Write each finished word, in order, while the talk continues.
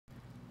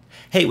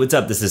Hey, what's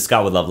up? This is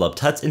Scott with Level Up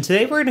Tuts, and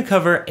today we're going to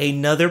cover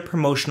another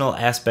promotional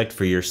aspect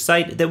for your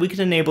site that we can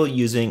enable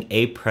using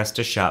a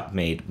PrestaShop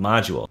made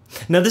module.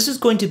 Now, this is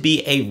going to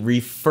be a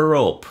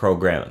referral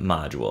program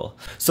module.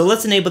 So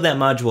let's enable that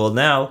module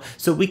now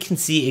so we can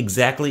see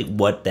exactly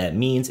what that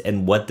means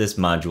and what this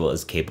module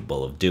is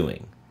capable of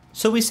doing.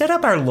 So we set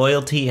up our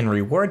loyalty and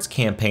rewards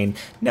campaign.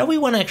 Now we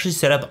want to actually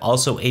set up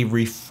also a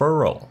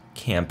referral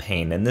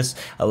campaign, and this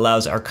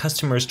allows our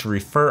customers to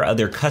refer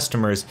other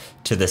customers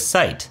to the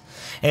site.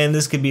 And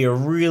this could be a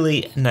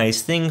really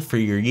nice thing for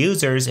your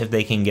users if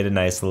they can get a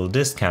nice little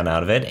discount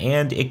out of it,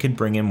 and it could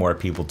bring in more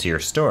people to your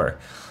store.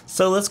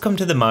 So let's come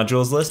to the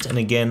modules list, and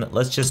again,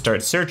 let's just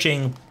start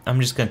searching. I'm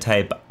just going to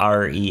type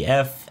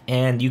REF,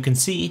 and you can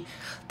see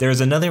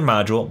there's another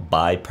module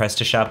by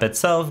PrestaShop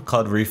itself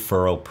called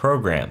Referral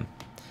Program.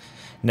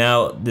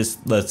 Now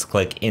let's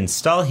click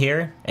install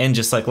here, and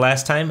just like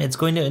last time, it's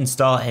going to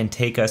install and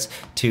take us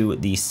to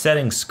the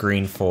settings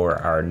screen for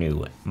our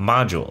new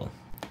module.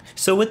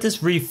 So with this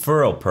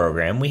referral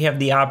program, we have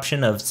the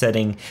option of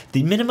setting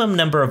the minimum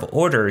number of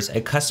orders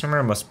a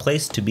customer must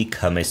place to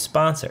become a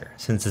sponsor.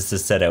 Since this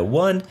is set at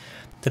 1,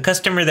 the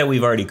customer that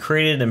we've already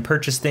created and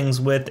purchased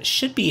things with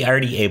should be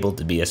already able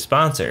to be a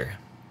sponsor.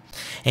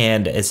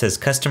 And it says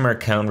customer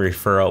account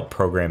referral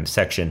program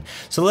section.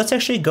 So let's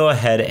actually go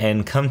ahead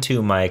and come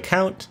to my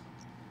account,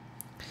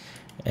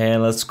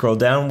 and let's scroll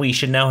down. We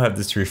should now have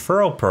this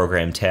referral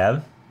program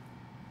tab.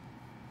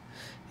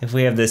 If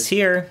we have this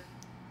here,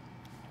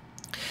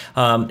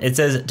 it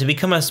says to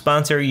become a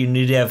sponsor, you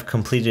need to have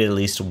completed at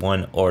least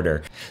one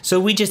order. So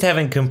we just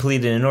haven't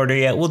completed an order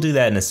yet. We'll do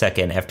that in a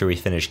second after we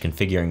finish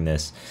configuring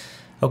this.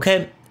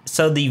 Okay,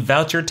 so the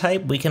voucher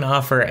type, we can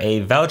offer a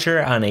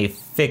voucher on a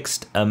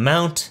fixed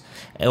amount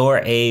or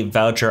a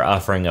voucher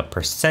offering a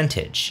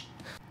percentage.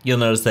 You'll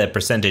notice that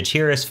percentage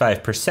here is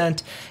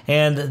 5%,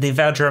 and the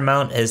voucher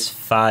amount is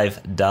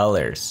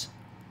 $5.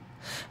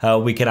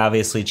 We could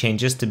obviously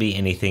change this to be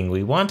anything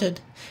we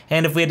wanted,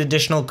 and if we had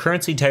additional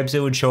currency types,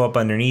 it would show up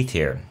underneath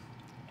here.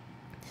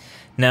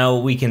 Now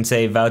we can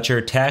say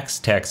voucher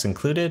tax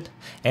included,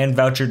 and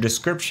voucher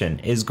description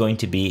is going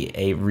to be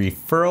a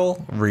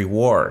referral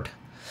reward.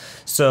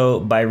 So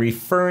by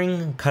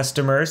referring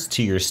customers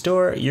to your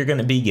store, you're going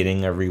to be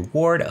getting a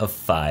reward of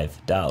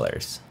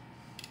 $5.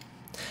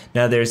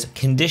 Now there's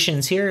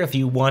conditions here if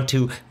you want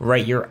to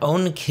write your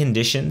own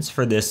conditions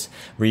for this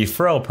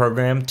referral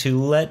program to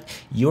let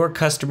your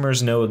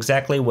customers know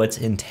exactly what's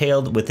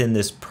entailed within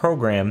this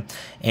program,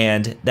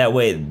 and that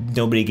way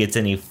nobody gets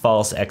any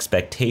false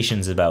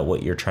expectations about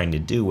what you're trying to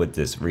do with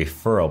this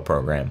referral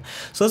program.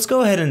 So let's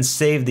go ahead and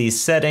save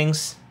these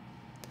settings.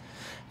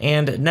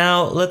 And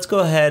now let's go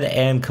ahead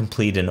and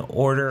complete an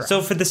order.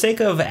 So for the sake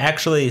of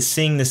actually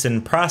seeing this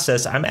in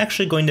process, I'm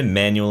actually going to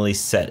manually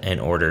set an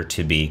order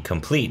to be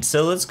complete.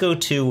 So let's go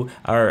to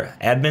our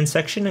admin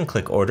section and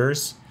click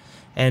orders.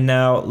 And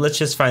now let's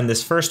just find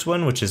this first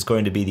one, which is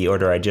going to be the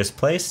order I just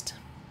placed.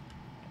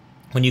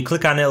 When you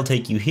click on it, it'll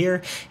take you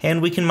here,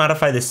 and we can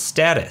modify the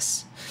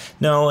status.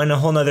 Now, in a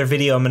whole nother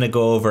video, I'm going to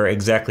go over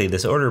exactly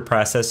this order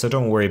process, so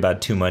don't worry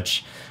about too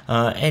much.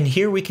 And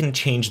here we can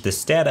change the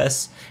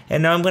status,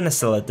 and now I'm going to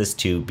select this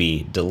to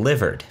be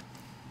delivered.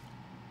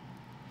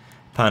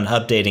 Upon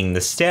updating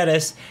the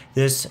status,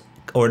 this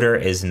order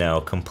is now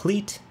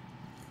complete.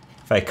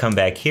 If I come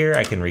back here,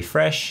 I can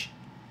refresh.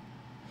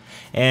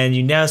 And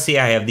you now see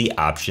I have the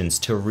options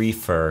to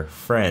refer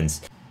friends.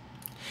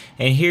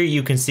 And here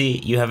you can see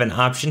you have an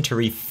option to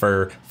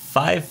refer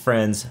 5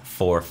 friends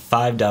for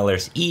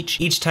 $5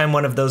 each. Each time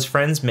one of those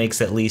friends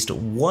makes at least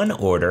one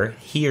order,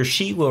 he or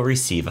she will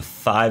receive a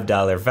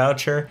 $5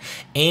 voucher,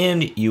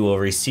 and you will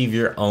receive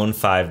your own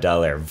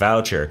 $5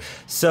 voucher.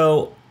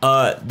 So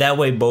that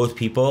way both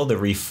people, the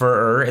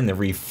referrer and the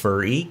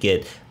referee,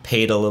 get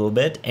paid a little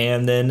bit,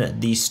 and then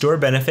the store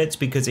benefits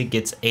because it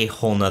gets a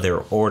whole nother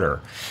order.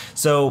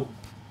 So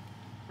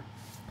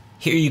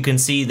here you can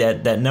see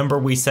that that number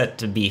we set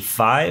to be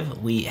 5,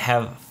 we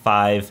have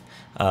 5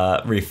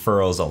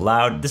 referrals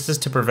allowed. This is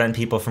to prevent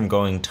people from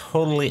going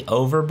totally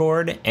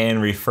overboard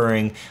and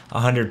referring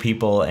 100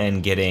 people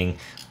and getting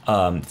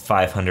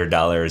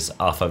 $500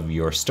 off of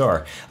your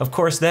store. Of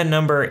course, that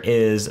number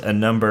is a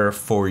number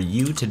for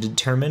you to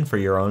determine for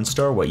your own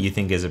store what you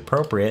think is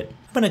appropriate.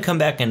 I'm going to come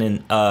back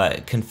and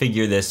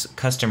configure this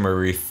customer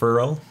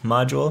referral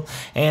module,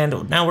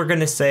 and now we're going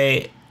to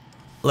say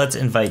let's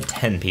invite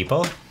 10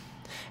 people.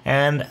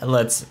 And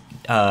let's,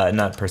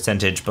 not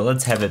percentage, but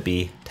let's have it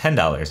be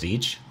 $10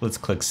 each. Let's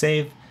click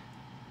save.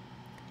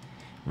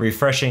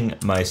 Refreshing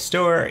my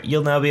store,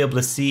 you'll now be able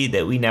to see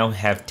that we now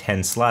have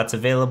 10 slots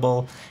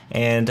available.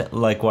 And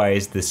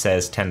likewise, this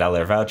says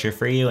 $10 voucher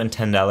for you and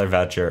 $10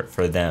 voucher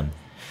for them.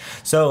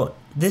 So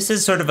this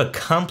is sort of a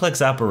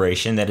complex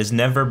operation that has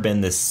never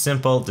been this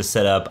simple to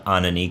set up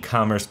on an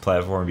e-commerce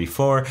platform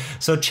before.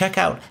 So check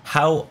out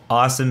how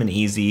awesome and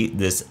easy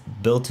this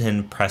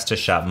built-in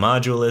PrestaShop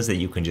module is that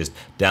you can just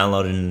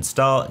download and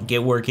install,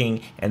 get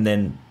working, and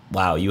then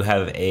wow, you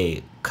have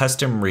a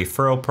custom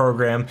referral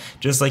program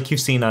just like you've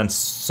seen on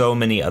so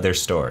many other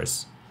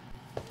stores.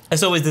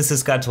 As always, this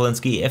is Scott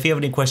Tolinsky. If you have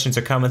any questions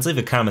or comments, leave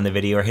a comment in the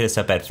video or hit us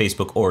up at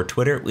Facebook or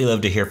Twitter. We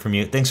love to hear from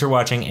you. Thanks for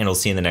watching, and we'll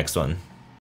see you in the next one.